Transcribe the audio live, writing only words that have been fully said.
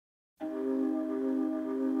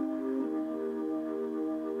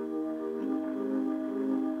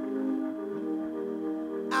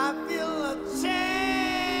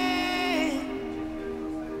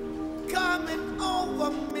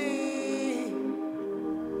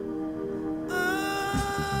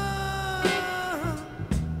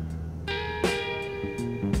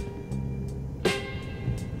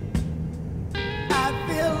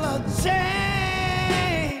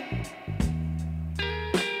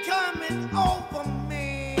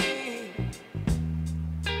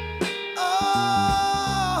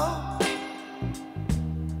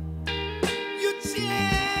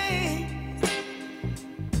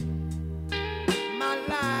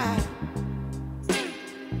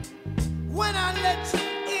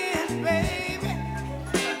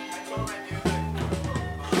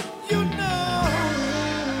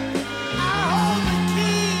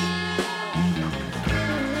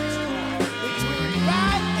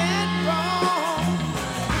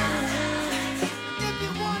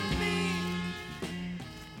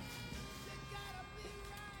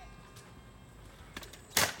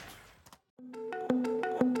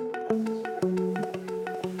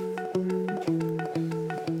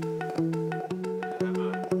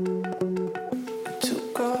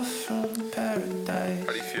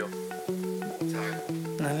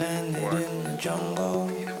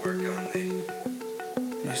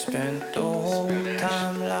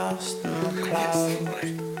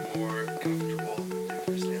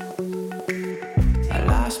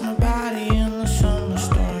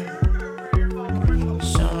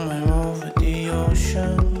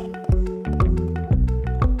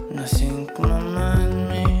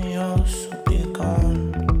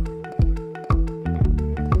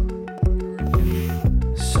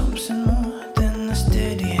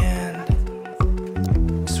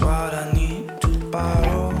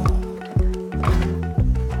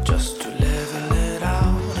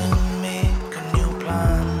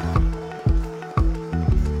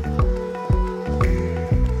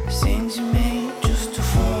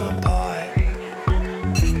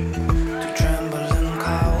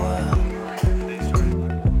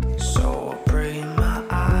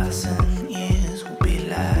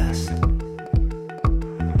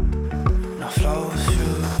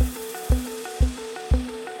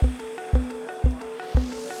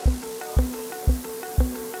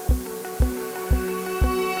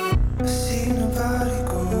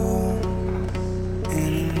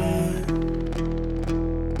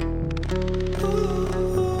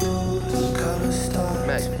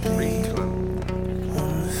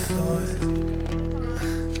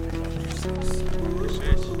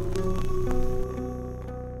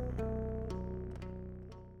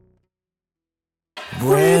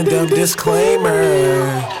Random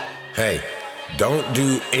disclaimer. Hey, don't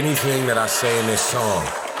do anything that I say in this song,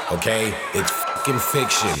 okay? It's fucking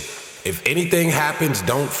fiction. If anything happens,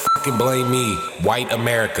 don't fucking blame me, white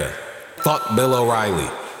America. Fuck Bill O'Reilly.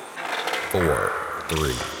 4,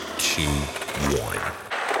 3, 2, 1.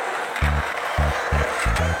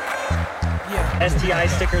 STI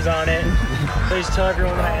stickers on it. Please tell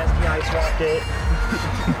everyone that I STI swapped it.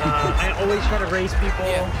 I always try to race people.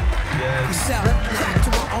 Yes.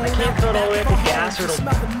 I can't throw it all the way up the gas or it'll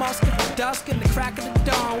smell the musk of the dusk and the crack of the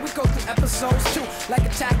dawn. We go through episodes too, like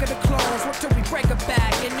Attack of the Clones. Work till we break a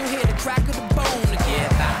back and you hear the crack of the bone. To get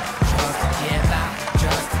by, just to get by,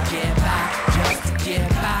 just to get by, just to get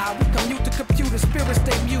by. We commute to computer, spirits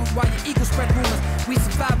stay mute while your ego spread rumors. We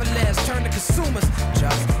survivalists turn to consumers.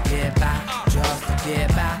 Just to get by, just to get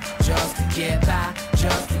by, just to get by,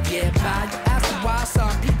 just to get by. You ask me why some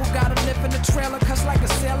people gotta live in the trailer, cause like a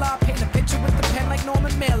sailor, I paint a picture with the pen like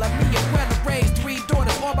Norman Mailer. Me and Weather raised 3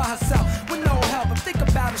 daughters all by herself with no help. I think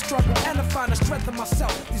about the struggle and I find the strength in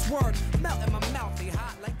myself. These words melt in my mouth, they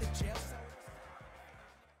hot like the jail cell.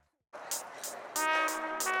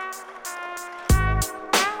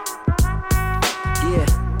 Yeah,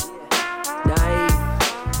 naive,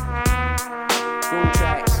 boom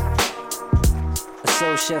tracks, a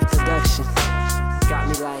soul chef production. Got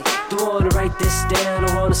me like, don't wanna write this down,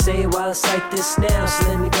 I wanna say it while I cite this now, so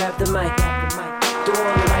let me grab the mic. Don't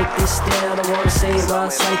wanna write this down, I wanna say it while I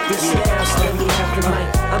cite this now, so let me have the mic.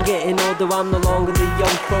 I'm getting older, I'm no longer the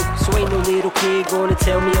young folk, so ain't no little kid gonna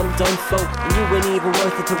tell me I'm done folk. And you ain't even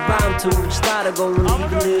worth it to rhyme to, just thought I'd go and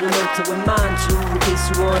leave a little note to remind you, in case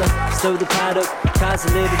you wanna stir the pot up, cause a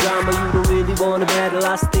little drama. You don't really wanna battle,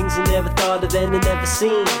 lots of things you never thought of and never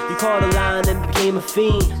seen. You caught a line and became a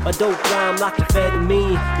fiend, my dope rhyme like a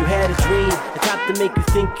amphetamine. You had a dream, the type to make you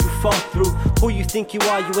think you fall through. Who you think you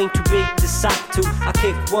are, you ain't too big to sock to. I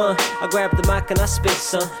kick one, I grab the mic and I spit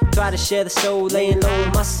some. Try to share the soul, laying low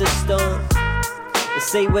in my system. And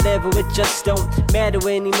say whatever, it just don't matter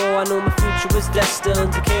anymore. I know my future is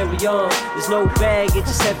destined to carry on. There's no baggage,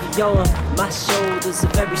 it's heavy on my shoulders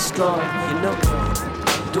are very strong, you know.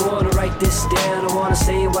 Don't wanna write this down, I wanna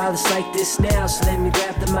say it while it's like this now, so let me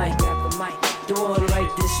grab the mic. Don't wanna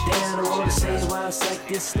write this down, I wanna say it while it's like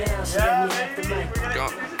this now, so let me have the mic. Go.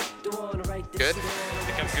 Good? I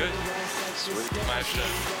think I'm good. Sweet. Might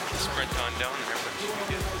have to sprint on down there, but should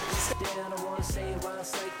be good. I wanna say it while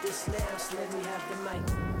it's like this now, so let me have the mic.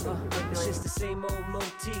 It's just the same old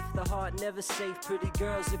motif, the heart never safe. Pretty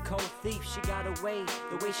girl's a cold thief, she got away.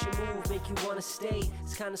 The way she move make you wanna stay.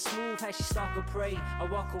 It's kinda smooth how she stalk or prey. I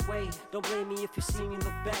walk away, don't blame me if you see me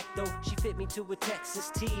look back though. She fit me to a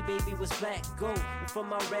Texas T, baby was black gold. And from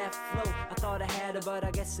my rap flow, I thought I had her, but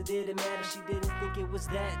I guess it didn't matter. She didn't think it was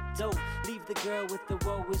that dope. Leave the girl with the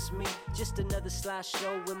woe is me. Just another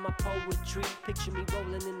slideshow in my poetry. Picture me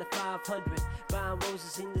rolling in the 500, buying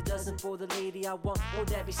roses in the dozen for the lady I want. Won't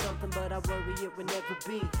that be something? But I worry it will never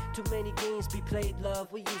be. Too many games be played,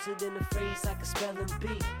 love. We use it in a phrase like a spelling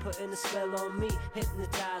bee. Putting a spell on me.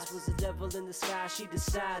 Hypnotized was the devil in the sky. She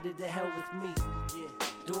decided to hell with me. Yeah.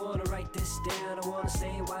 Don't wanna write this down. I wanna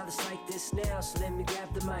say it while it's like this now. So let me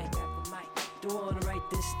grab the mic. Don't wanna write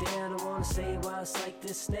this down. I wanna say it while it's like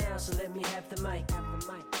this now. So let me have the mic.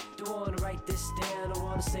 Don't wanna write this down. I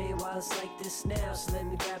wanna say it while it's like this now. So let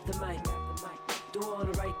me grab the mic. Don't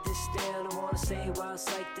wanna write this down. I wanna say it while it's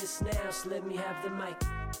like this now. So let me have the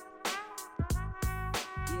mic.